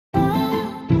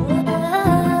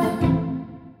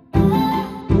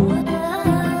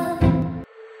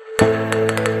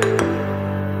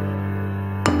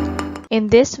In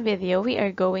this video, we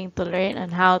are going to learn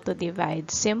on how to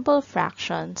divide simple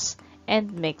fractions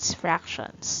and mixed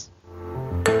fractions.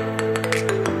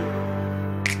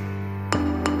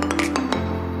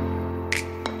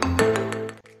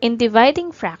 In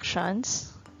dividing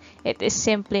fractions, it is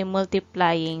simply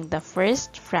multiplying the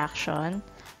first fraction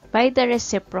by the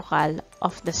reciprocal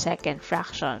of the second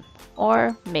fraction,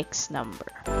 or mixed number.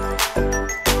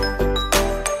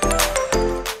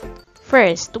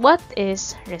 First, what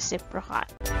is reciprocal?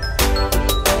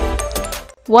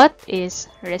 What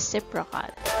is reciprocal?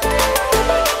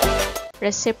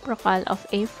 Reciprocal of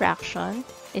a fraction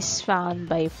is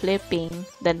found by flipping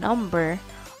the number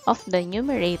of the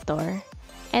numerator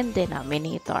and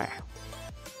denominator.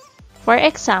 For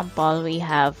example, we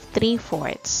have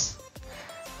 3/4.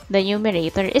 The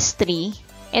numerator is 3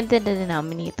 and the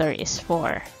denominator is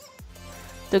 4.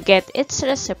 To get its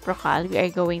reciprocal, we are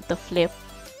going to flip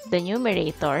the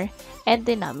numerator and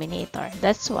denominator.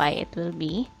 That's why it will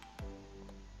be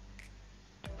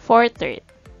 4/3.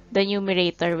 The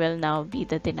numerator will now be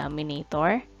the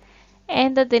denominator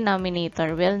and the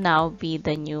denominator will now be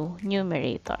the new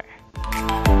numerator.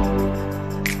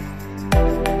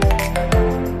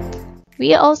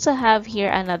 We also have here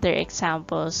another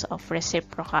examples of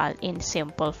reciprocal in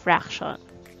simple fraction.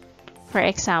 For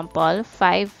example,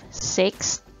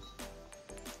 5/6,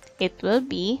 it will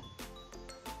be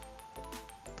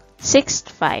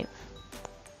 6/5.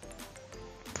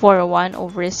 For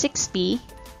 1/60,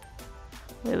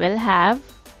 we will have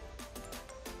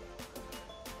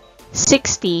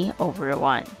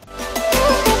 60/1.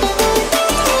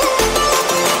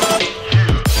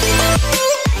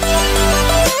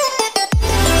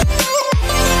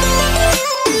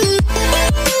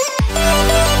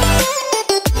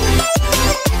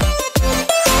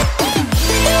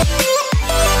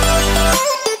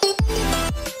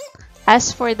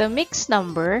 As for the mixed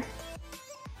number,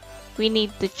 we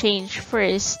need to change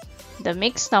first the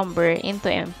mixed number into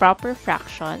improper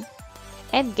fraction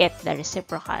and get the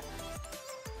reciprocal.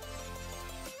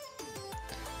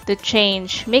 To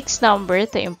change mixed number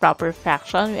to improper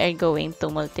fraction, we are going to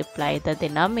multiply the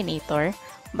denominator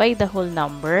by the whole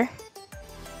number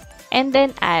and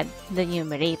then add the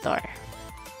numerator.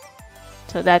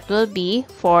 So that will be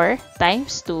 4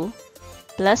 times 2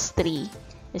 plus 3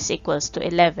 is equals to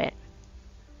 11.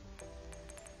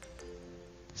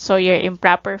 So your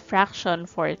improper fraction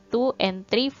for 2 and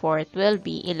 3/4 will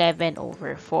be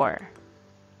 11/4.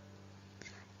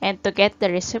 And to get the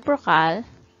reciprocal,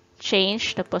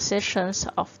 change the positions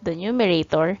of the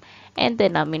numerator and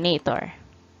denominator,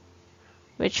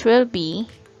 which will be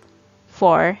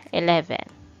 4/11.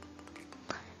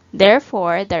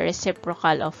 Therefore, the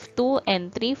reciprocal of 2 and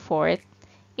 3/4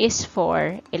 is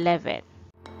 4/11.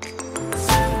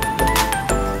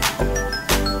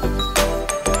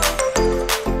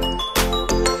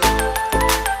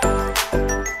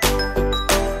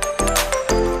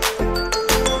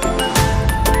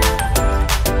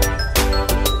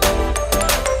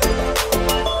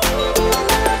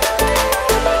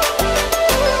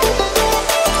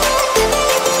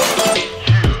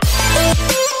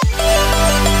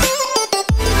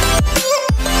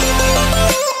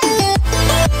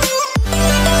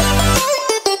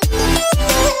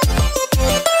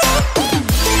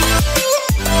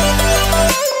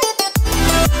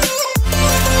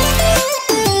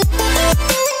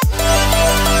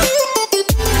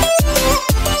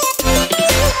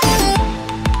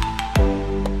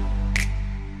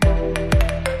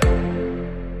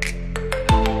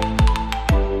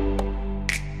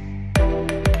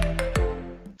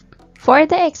 For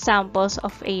the examples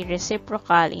of a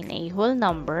reciprocal in a whole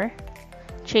number,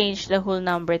 change the whole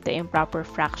number to improper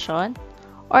fraction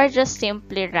or just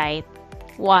simply write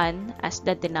 1 as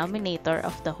the denominator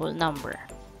of the whole number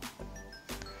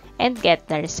and get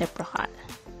the reciprocal.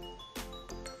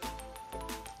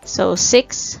 So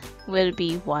 6 will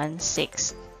be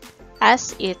 1/6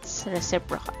 as its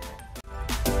reciprocal.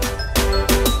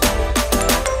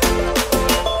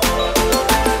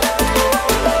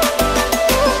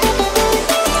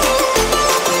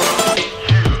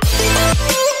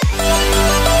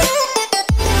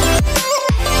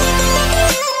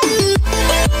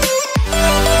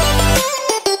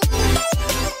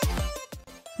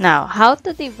 Now, how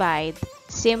to divide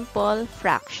simple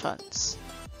fractions?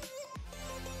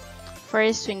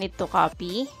 First, we need to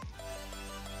copy.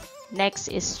 Next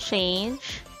is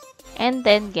change, and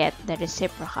then get the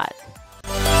reciprocal.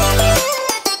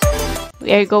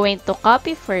 We are going to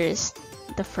copy first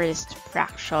the first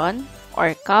fraction,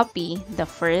 or copy the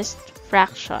first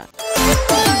fraction.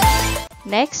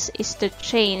 Next is to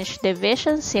change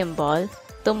division symbol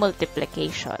to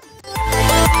multiplication.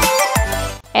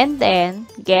 and then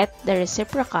get the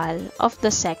reciprocal of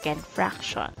the second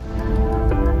fraction.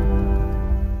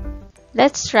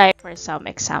 Let's try for some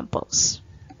examples.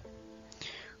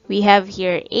 We have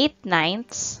here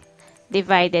 8/9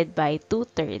 divided by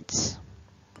 2/3.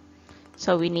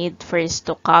 So we need first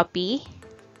to copy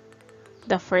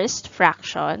the first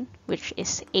fraction, which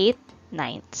is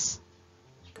 8/9.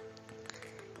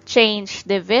 Change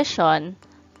division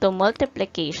to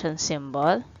multiplication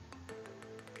symbol,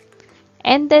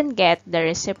 and then get the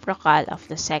reciprocal of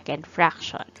the second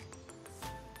fraction,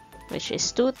 which is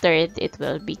 2/3. It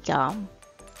will become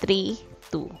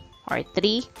 3/2 or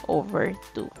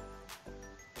 3/2.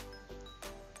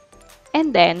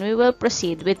 And then we will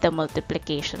proceed with the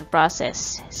multiplication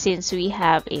process since we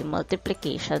have a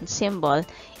multiplication symbol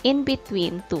in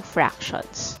between two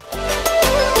fractions.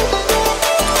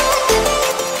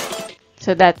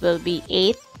 So that will be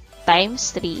 8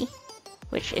 times 3,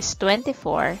 which is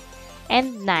 24,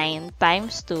 and 9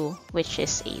 times 2, which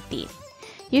is 18.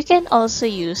 You can also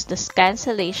use the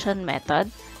cancellation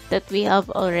method that we have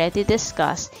already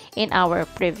discussed in our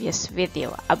previous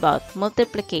video about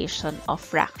multiplication of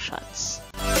fractions.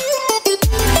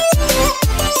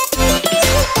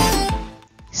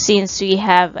 Since we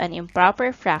have an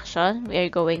improper fraction, we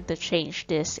are going to change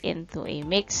this into a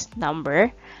mixed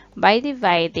number by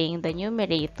dividing the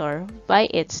numerator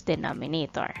by its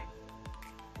denominator.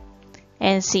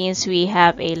 And since we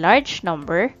have a large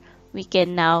number, we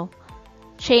can now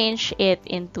change it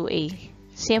into a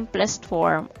simplest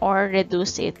form or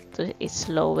reduce it to its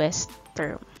lowest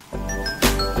term.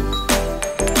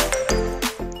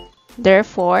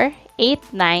 Therefore,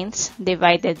 8/9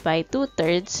 divided by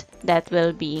 2/3, that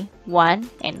will be 1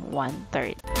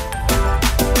 1/3.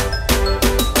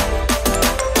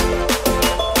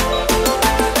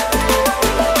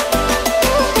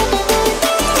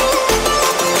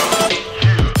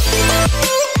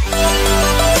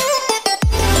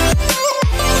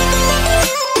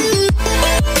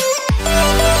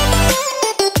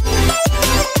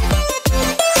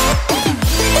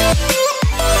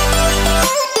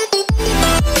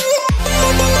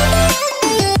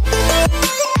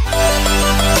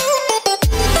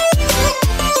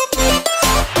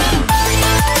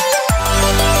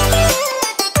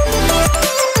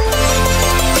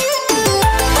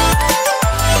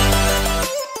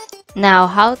 Now,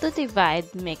 how to divide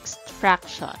mixed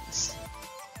fractions?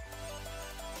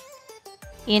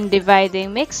 In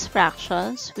dividing mixed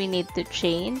fractions, we need to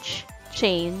change,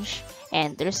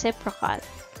 and reciprocal,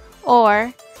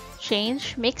 or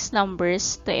change mixed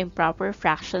numbers to improper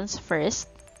fractions first,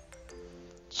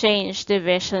 change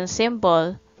division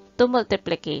symbol to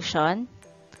multiplication,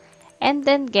 and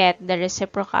then get the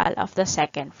reciprocal of the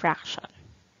second fraction.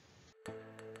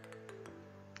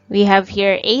 We have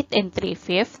here 8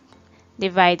 3/5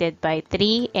 divided by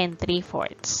 3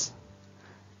 3/4.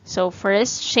 So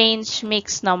first, change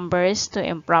mixed numbers to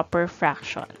improper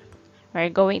fraction. We're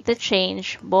going to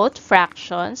change both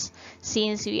fractions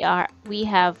since we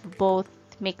have both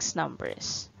mixed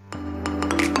numbers.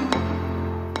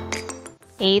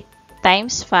 8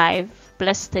 times 5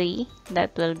 plus 3,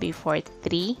 that will be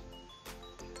 43.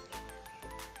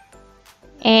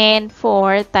 And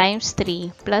 4 times 3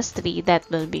 plus 3, that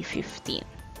will be 15.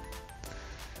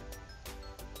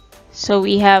 So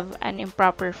we have an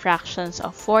improper fractions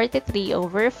of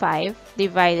 43/5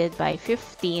 divided by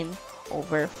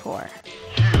 15/4.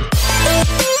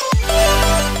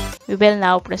 We will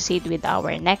now proceed with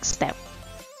our next step.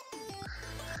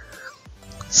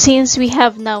 Since we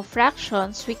have now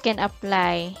fractions, we can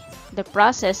apply the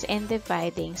process in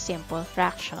dividing simple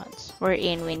fractions,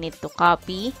 wherein we need to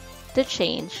copy, to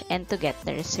change, and to get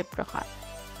the reciprocal.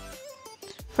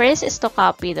 First is to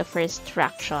copy the first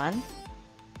fraction.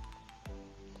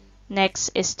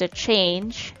 Next is to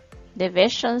change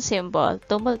division symbol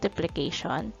to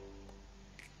multiplication,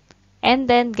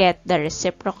 and then get the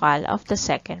reciprocal of the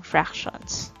second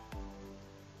fractions.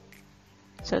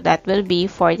 So that will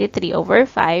be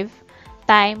 43/5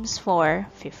 times 4,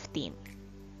 15.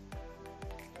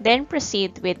 Then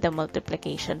proceed with the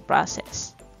multiplication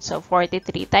process. So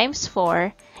 43 times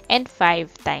 4 and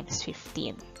 5 times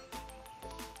 15.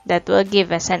 That will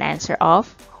give us an answer of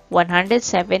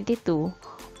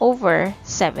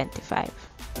 172/75.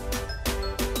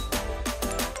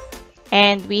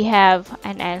 And we have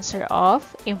an answer of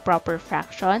improper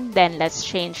fraction. Then let's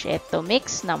change it to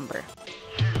mixed number.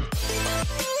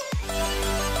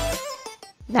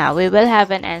 Now we will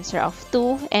have an answer of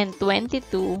 2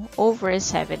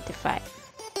 22/75.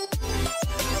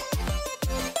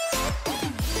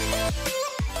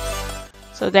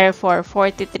 So therefore,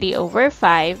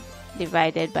 43/5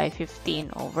 divided by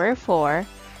 15/4,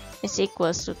 is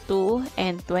equals to 2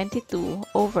 and 22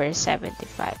 over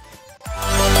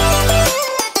 75.